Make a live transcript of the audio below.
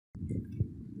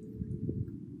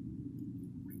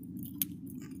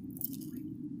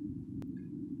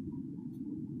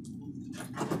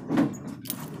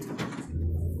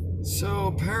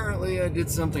So apparently I did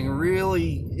something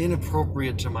really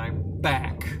inappropriate to my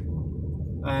back.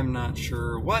 I'm not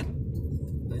sure what.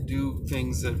 I do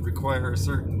things that require a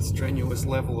certain strenuous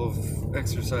level of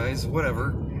exercise,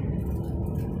 whatever.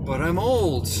 But I'm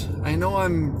old. I know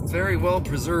I'm very well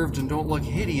preserved and don't look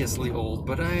hideously old,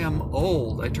 but I am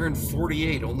old. I turned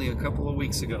 48 only a couple of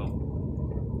weeks ago.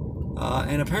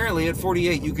 And apparently at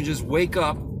 48 you can just wake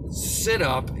up, sit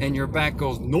up, and your back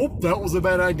goes, nope, that was a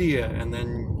bad idea. And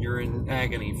then you're in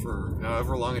agony for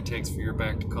however long it takes for your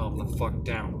back to calm the fuck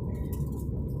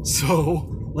down.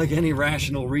 So, like any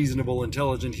rational, reasonable,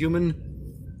 intelligent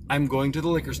human, I'm going to the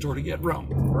liquor store to get rum.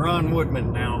 We're on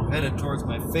Woodman now, headed towards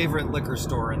my favorite liquor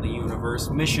store in the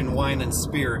universe, Mission Wine and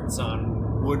Spirits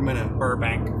on Woodman and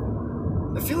Burbank.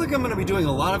 I feel like I'm going to be doing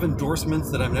a lot of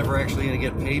endorsements that I'm never actually going to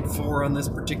get paid for on this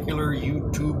particular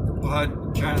YouTube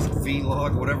podcast,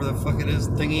 vlog, whatever the fuck it is,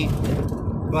 thingy.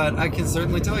 But I can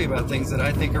certainly tell you about things that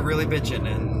I think are really bitchin',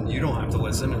 and you don't have to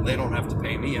listen, and they don't have to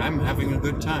pay me. I'm having a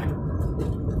good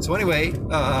time. So anyway,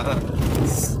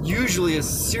 it's usually a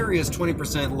serious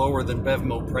 20% lower than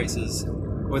BevMo prices,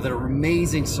 with an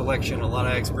amazing selection, a lot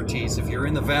of expertise. If you're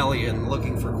in the valley and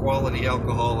looking for quality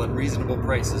alcohol at reasonable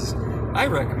prices, I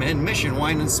recommend Mission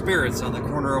Wine and Spirits on the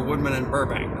corner of Woodman and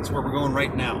Burbank. That's where we're going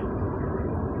right now.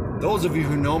 Those of you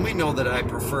who know me know that I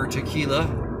prefer tequila,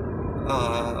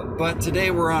 but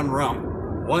today we're on rum.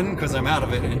 One, because I'm out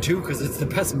of it, and two, because it's the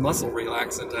best muscle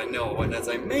relaxant I know, and as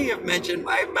I may have mentioned,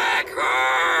 my back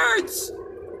hurts!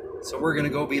 So we're gonna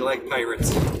go be like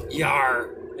pirates,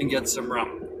 yar, and get some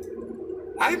rum.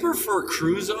 I prefer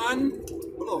Cruise-On.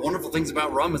 One of the wonderful things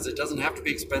about rum is it doesn't have to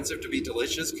be expensive to be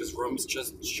delicious, because rum's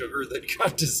just sugar that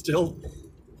got distilled.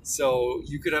 So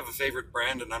you could have a favorite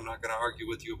brand, and I'm not going to argue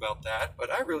with you about that,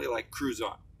 but I really like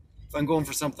Cruise-On. If I'm going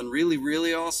for something really,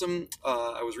 really awesome,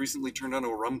 I was recently turned on to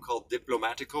a rum called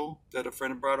Diplomatico that a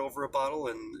friend brought over a bottle,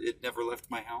 and it never left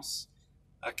my house.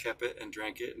 I kept it and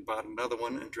drank it and bought another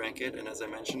one and drank it, and as I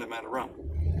mentioned, I'm out of rum.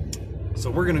 So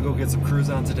we're going to go get some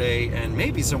Cruise-On today, and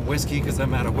maybe some whiskey, because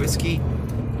I'm out of whiskey.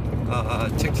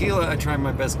 Tequila, I try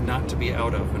my best not to be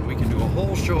out of, and we can do a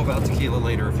whole show about tequila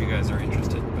later if you guys are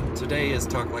interested. But today is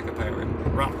Talk Like a Pirate.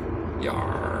 Rum.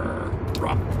 Yar.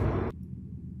 Rum.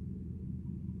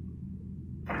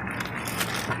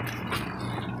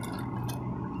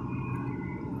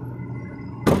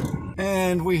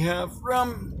 And we have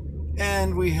rum,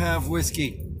 and we have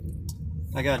whiskey.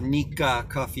 I got Nika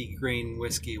coffee grain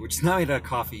whiskey, which is not made out of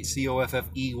coffee,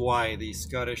 C-O-F-F-E-Y, the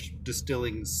Scottish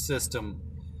distilling system.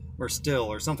 Or still,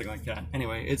 or something like that.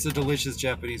 Anyway, it's a delicious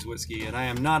Japanese whiskey, and I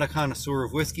am not a connoisseur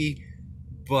of whiskey,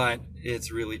 but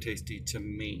it's really tasty to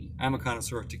me. I'm a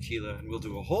connoisseur of tequila, and we'll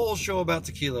do a whole show about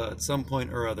tequila at some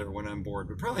point or other when I'm bored,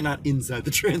 but probably not inside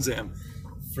the Trans Am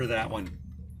for that one.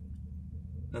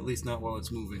 At least not while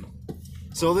it's moving.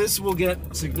 So this will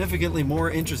get significantly more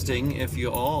interesting if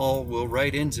you all will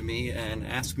write into me and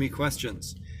ask me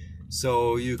questions.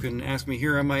 So you can ask me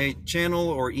here on my channel,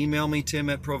 or email me,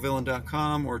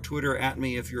 tim@provillain.com, or Twitter at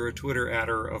me if you're a Twitter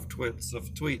adder of tweets.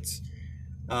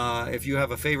 If you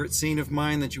have a favorite scene of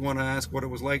mine that you want to ask what it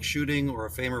was like shooting, or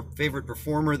a favorite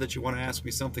performer that you want to ask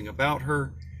me something about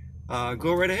her,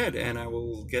 go right ahead, and I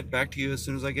will get back to you as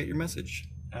soon as I get your message.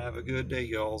 Have a good day,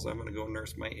 y'alls. I'm going to go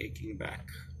nurse my aching back.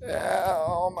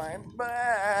 Ow, my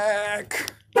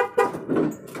back!